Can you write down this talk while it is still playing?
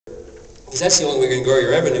because that's the only way you're going to grow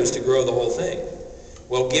your revenues, to grow the whole thing.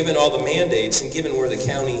 Well, given all the mandates and given where the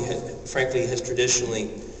county, frankly, has traditionally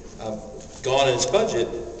gone in its budget,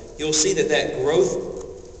 you'll see that that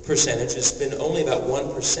growth percentage has been only about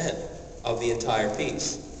 1% of the entire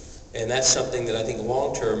piece. And that's something that I think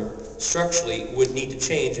long-term, structurally, would need to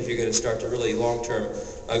change if you're going to start to really long-term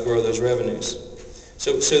grow those revenues.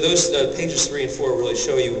 So those pages 3 and 4 really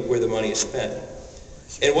show you where the money is spent.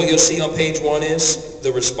 And what you'll see on page 1 is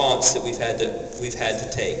the response that we've had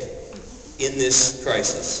to take in this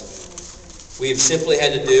crisis. We have simply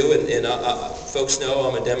had to do, and folks know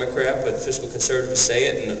I'm a Democrat, but fiscal conservatives say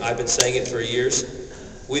it, and I've been saying it for years.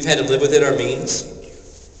 We've had to live within our means.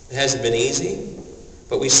 It hasn't been easy,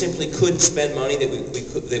 but we simply couldn't spend money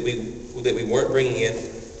that we weren't bringing in,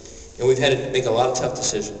 and we've had to make a lot of tough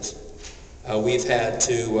decisions. We've had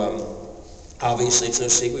to, obviously it's no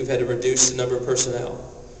secret, we've had to reduce the number of personnel,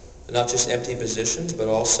 not just empty positions, but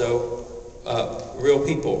also real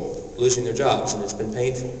people losing their jobs, and it's been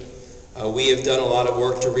painful. We have done a lot of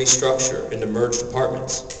work to restructure and to merge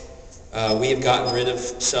departments. We have gotten rid of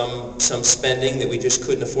some spending that we just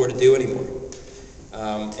couldn't afford to do anymore.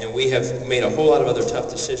 And we have made a whole lot of other tough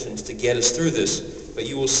decisions to get us through this. But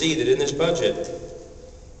you will see that in this budget,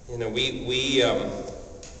 you know, we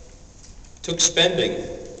took spending.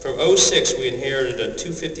 From 06, we inherited a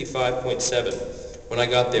 255.7. When I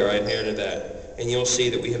got there, I inherited that. And you'll see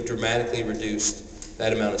that we have dramatically reduced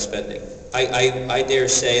that amount of spending. I dare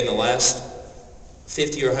say in the last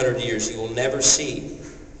 50 or 100 years, you will never see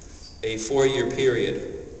a 4-year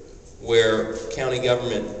period where county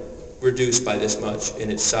government reduced by this much in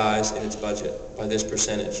its size and its budget, by this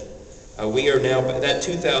percentage. We are now, that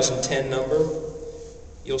 2010 number,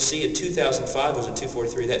 you'll see in 2005 was a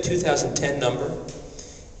 243. That 2010 number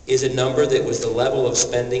is a number that was the level of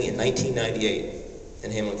spending in 1998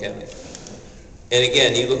 in Hamilton County. And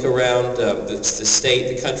again, you look around the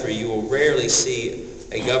state, the country, you will rarely see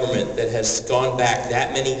a government that has gone back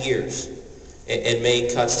that many years and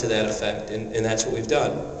made cuts to that effect, and that's what we've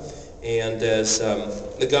done. And as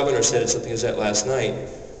the governor said at something as that last night,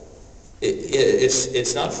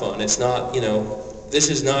 it's not fun. It's not, you know, this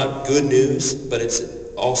is not good news, but it's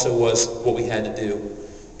also was what we had to do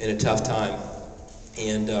in a tough time.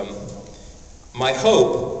 And my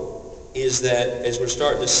hope is that as we're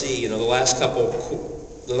starting to see, you know, the last couple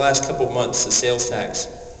of months, the sales tax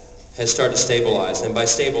has started to stabilize. And by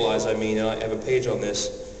stabilize, I mean, I have a page on this,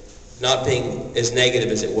 not being as negative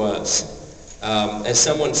as it was. As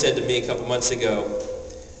someone said to me a couple months ago,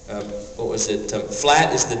 what was it?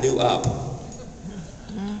 Flat is the new up.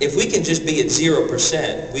 If we can just be at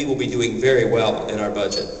 0%, we will be doing very well in our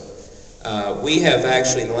budget. We have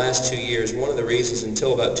actually, in the last 2 years, one of the reasons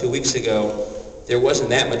until about 2 weeks ago, there wasn't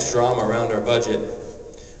that much drama around our budget,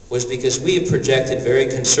 was because we have projected very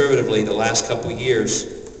conservatively the last couple of years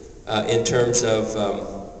in terms of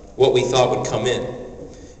what we thought would come in.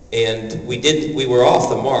 And we were off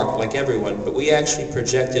the mark like everyone, but we actually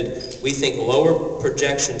projected, we think, lower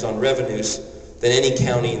projections on revenues than any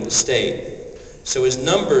county in the state. So as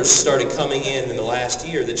numbers started coming in the last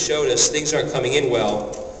year that showed us things aren't coming in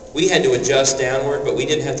well, we had to adjust downward, but we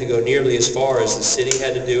didn't have to go nearly as far as the city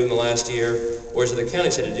had to do in the last year or as other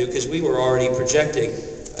counties had to do, because we were already projecting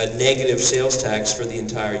a negative sales tax for the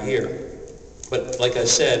entire year. But like I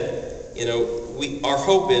said, you know, our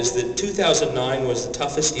hope is that 2009 was the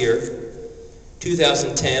toughest year.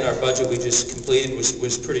 2010, our budget we just completed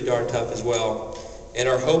was pretty darn tough as well. And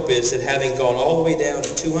our hope is that having gone all the way down to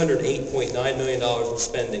 $208.9 million in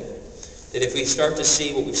spending, that if we start to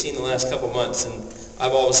see what we've seen in the last couple months, and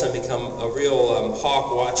I've all of a sudden become a real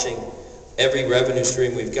hawk watching every revenue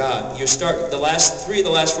stream we've got. The last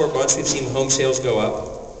 4 months we've seen home sales go up.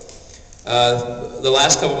 The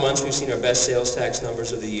last couple months we've seen our best sales tax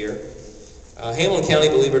numbers of the year. Hamilton County,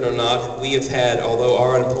 believe it or not, we have had, although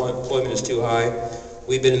our unemployment is too high,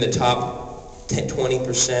 we've been in the top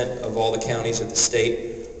 20% of all the counties of the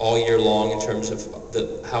state all year long in terms of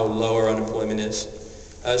how low our unemployment is.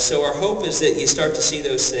 So our hope is that you start to see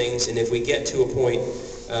those things, and if we get to a point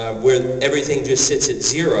where everything just sits at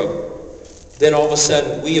 0, then all of a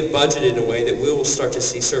sudden we have budgeted in a way that we will start to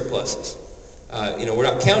see surpluses. You know, we're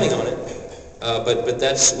not counting on it, but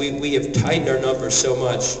that's we have tightened our numbers so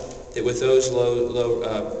much that with those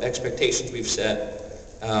low expectations we've set,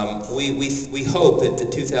 we hope that the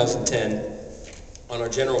 2010 on our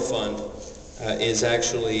general fund is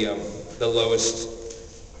actually the lowest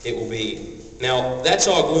it will be. Now, that's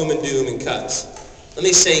all gloom and doom and cuts. Let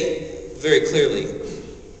me say very clearly,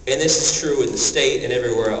 and this is true in the state and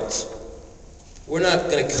everywhere else, we're not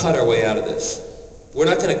going to cut our way out of this. We're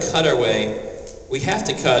not going to cut our way We have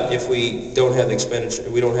to cut if we don't have the expenditure,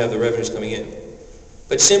 we don't have the revenues coming in.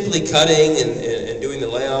 But simply cutting and doing the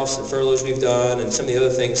layoffs and furloughs we've done and some of the other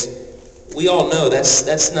things, we all know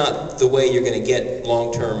that's not the way you're going to get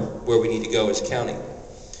long-term where we need to go as a county.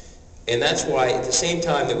 And that's why at the same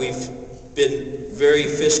time that we've been very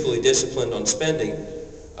fiscally disciplined on spending,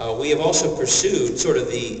 we have also pursued sort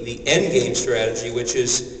of the end game strategy, which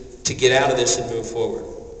is to get out of this and move forward.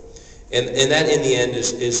 And that in the end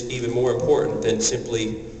is even more important than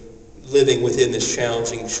simply living within this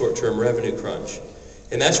challenging short-term revenue crunch.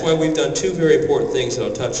 And that's why we've done two very important things that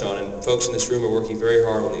I'll touch on, and folks in this room are working very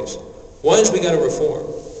hard on these. One is we got to reform,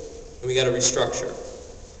 and we got to restructure.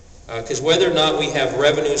 Because whether or not we have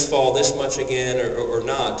revenues fall this much again or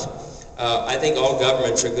not, I think all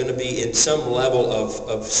governments are going to be in some level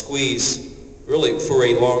of squeeze really for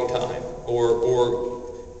a long time or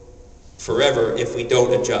forever if we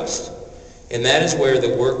don't adjust. And that is where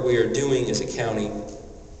the work we are doing as a county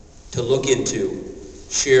to look into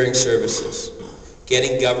sharing services,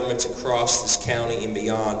 getting governments across this county and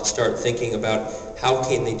beyond to start thinking about how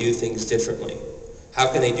can they do things differently,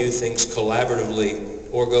 how can they do things collaboratively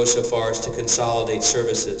or go so far as to consolidate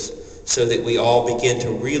services so that we all begin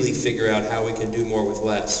to really figure out how we can do more with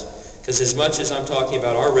less. Because as much as I'm talking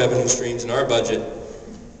about our revenue streams and our budget,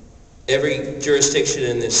 every jurisdiction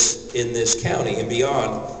in this county and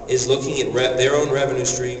beyond is looking at their own revenue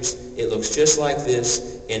streams. It looks just like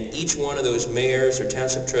this, and each one of those mayors or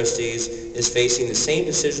township trustees is facing the same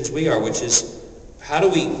decisions we are, which is how do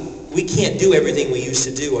we can't do everything we used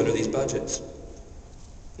to do under these budgets.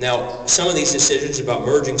 Now, some of these decisions about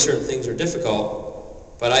merging certain things are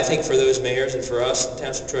difficult, but I think for those mayors and for us, the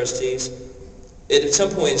township trustees, it at some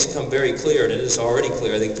point has become very clear, and it is already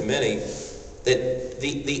clear, I think, to many, that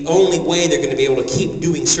the only way they're going to be able to keep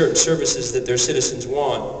doing certain services that their citizens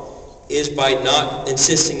want is by not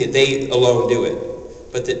insisting that they alone do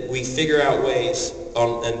it, but that we figure out ways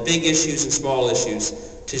on big issues and small issues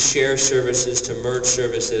to share services, to merge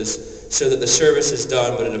services, so that the service is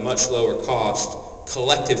done but at a much lower cost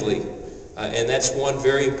collectively. And that's one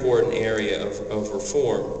very important area of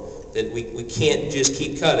reform, that we can't just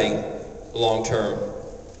keep cutting long term.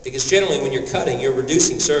 Because generally when you're cutting, you're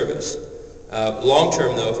reducing service. Long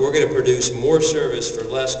term though, if we're going to produce more service for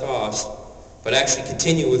less cost, but actually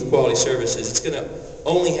continue with quality services, it's going to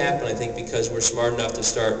only happen, I think, because we're smart enough to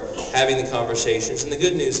start having the conversations. And the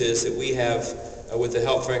good news is that we have, with the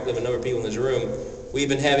help, frankly, of a number of people in this room, we've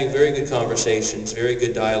been having very good conversations, very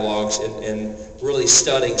good dialogues, and really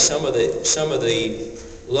studying some of the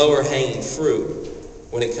lower hanging fruit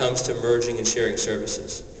when it comes to merging and sharing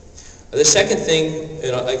services. The second thing,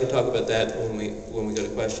 and I can talk about that when we go to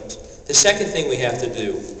questions. The second thing we have to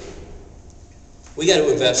do, we got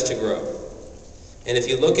to invest to grow. And if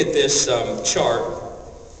you look at this chart,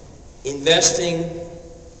 investing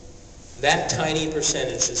that tiny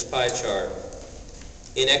percentage, this pie chart,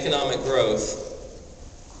 in economic growth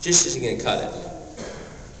just isn't going to cut it.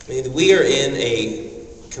 I mean, we are in a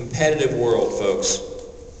competitive world, folks,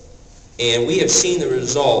 and we have seen the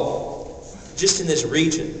result just in this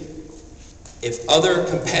region. If other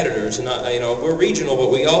competitors, and we're regional,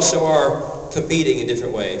 but we also are competing in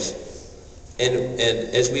different ways. And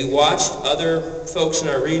as we watched other folks in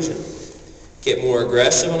our region get more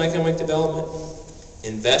aggressive on economic development,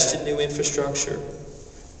 invest in new infrastructure,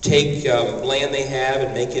 take land they have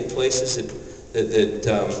and make it places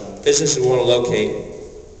that businesses want to locate,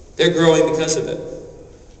 they're growing because of it.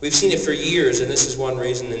 We've seen it for years, and this is one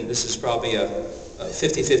reason, and this is probably a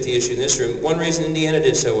 50-50 issue in this room. One reason Indiana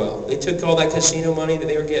did so well. They took all that casino money that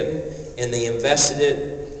they were getting, and they invested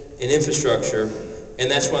it in infrastructure. And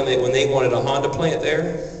that's when they wanted a Honda plant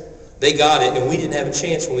there, they got it, and we didn't have a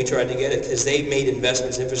chance when we tried to get it because they made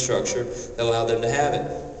investments in infrastructure that allowed them to have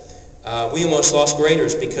it. We almost lost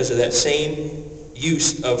graders because of that same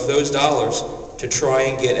use of those dollars to try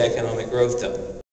and get economic growth done.